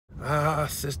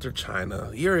Sister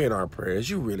Chyna, you're in our prayers.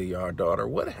 You really are, daughter.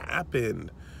 What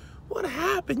happened? What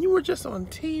happened? You were just on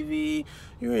TV.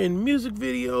 You're in music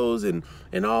videos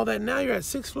and all that. Now you're at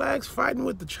Six Flags fighting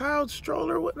with the child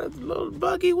stroller. What a little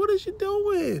buggy. What is you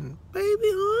doing, baby,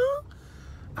 huh?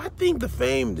 I think the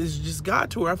fame has just got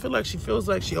to her. I feel like she feels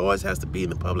like she always has to be in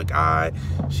the public eye.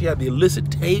 She had the illicit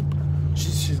tape.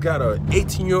 She's got a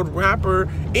 18-year-old rapper.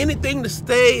 Anything to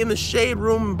stay in the shade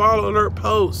room and ball alert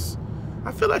posts.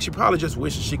 I feel like she probably just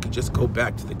wishes she could just go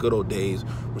back to the good old days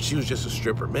when she was just a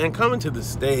stripper. Man, coming to the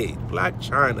stage, Blac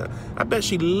Chyna. I bet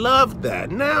she loved that.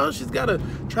 Now she's got to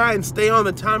try and stay on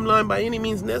the timeline by any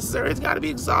means necessary. It's got to be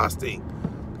exhausting.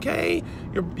 Okay?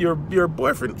 Your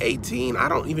boyfriend, 18. I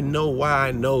don't even know why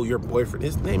I know your boyfriend.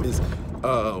 His name is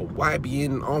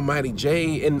YBN Almighty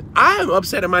J. And I am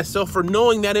upset at myself for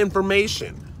knowing that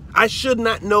information. I should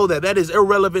not know that. That is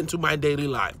irrelevant to my daily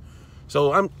life.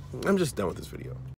 So I'm just done with this video.